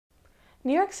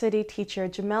New York City teacher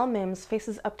Jamel Mims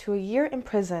faces up to a year in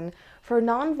prison for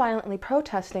nonviolently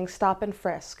protesting Stop and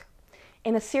Frisk.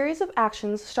 In a series of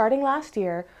actions starting last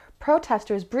year,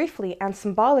 protesters briefly and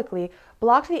symbolically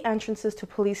blocked the entrances to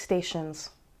police stations.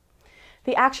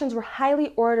 The actions were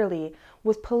highly orderly,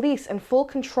 with police in full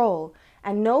control,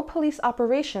 and no police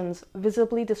operations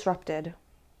visibly disrupted.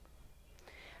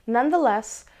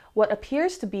 Nonetheless, what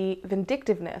appears to be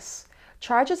vindictiveness,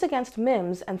 charges against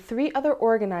Mims and 3 other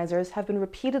organizers have been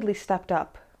repeatedly stepped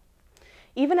up,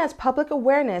 even as public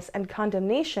awareness and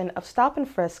condemnation of Stop and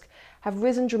Frisk have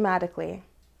risen dramatically.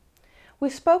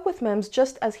 We spoke with Mims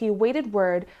just as he awaited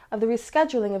word of the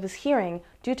rescheduling of his hearing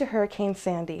due to Hurricane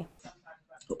Sandy.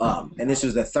 And this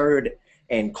was the third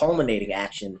and culminating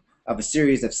action of a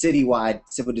series of citywide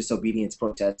civil disobedience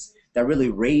protests that really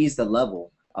raised the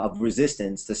level of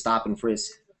resistance to Stop and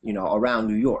Frisk, around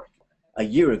New York. A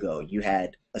year ago, you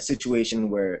had a situation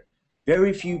where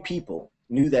very few people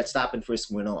knew that Stop and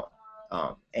Frisk went on.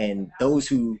 And those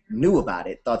who knew about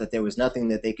it thought that there was nothing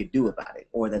that they could do about it,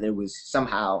 or that it was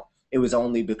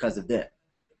only because of them.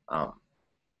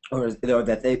 Or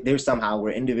that they somehow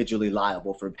were individually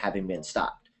liable for having been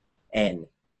stopped. And,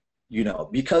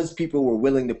 because people were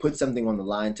willing to put something on the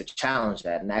line to challenge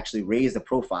that and actually raise the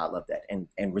profile of that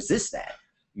and resist that,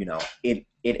 it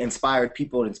inspired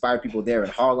people. It inspired people there in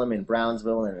Harlem, in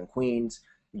Brownsville, and in Queens.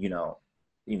 It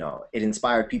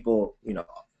inspired people,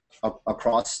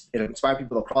 across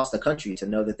the country to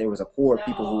know that there was a core of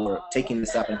people who were taking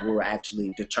this up and who were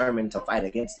actually determined to fight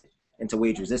against it and to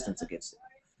wage resistance against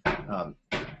it.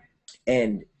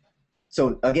 And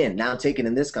so again, now taken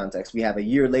in this context, we have a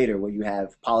year later where you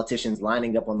have politicians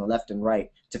lining up on the left and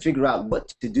right to figure out what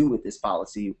to do with this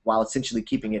policy while essentially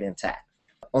keeping it intact.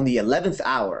 On the 11th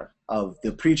hour of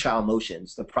the pretrial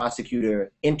motions, the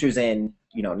prosecutor enters in,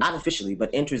 not officially, but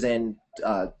enters in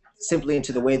simply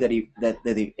into the way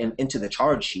into the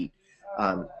charge sheet,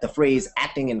 the phrase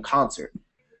 "acting in concert,"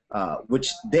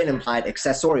 which then implied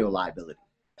accessorial liability.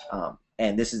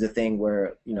 And this is the thing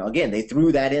where, again, they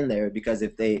threw that in there because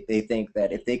if they think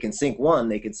that if they can sink one,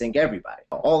 they can sink everybody.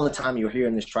 All the time you're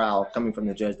hearing this trial coming from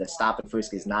the judge that Stop and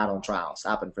Frisk is not on trial.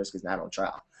 Stop and Frisk is not on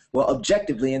trial. Well,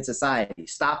 objectively in society,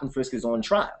 Stop and Frisk is on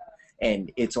trial.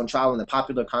 And it's on trial in the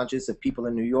popular conscience of people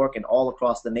in New York and all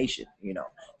across the nation.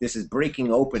 This is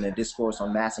breaking open a discourse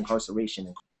on mass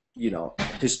incarceration.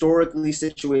 Historically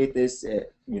situate this,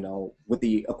 with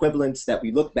the equivalence that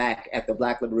we look back at the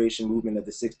Black liberation movement of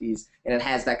the 60s, and it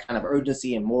has that kind of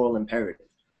urgency and moral imperative.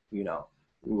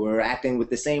 We're acting with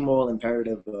the same moral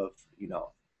imperative of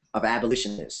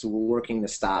abolitionists who were working to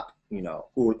stop, who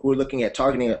are looking at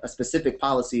targeting a specific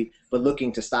policy, but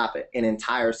looking to stop an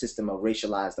entire system of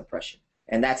racialized oppression.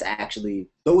 And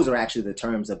those are actually the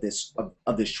terms of this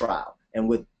trial, and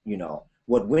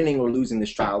what winning or losing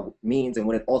this trial means and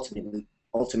what it ultimately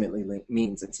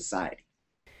means in society.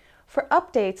 For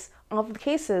updates on the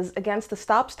cases against the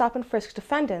Stop and Frisk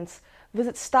defendants,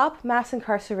 visit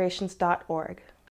stopmassincarcerations.org.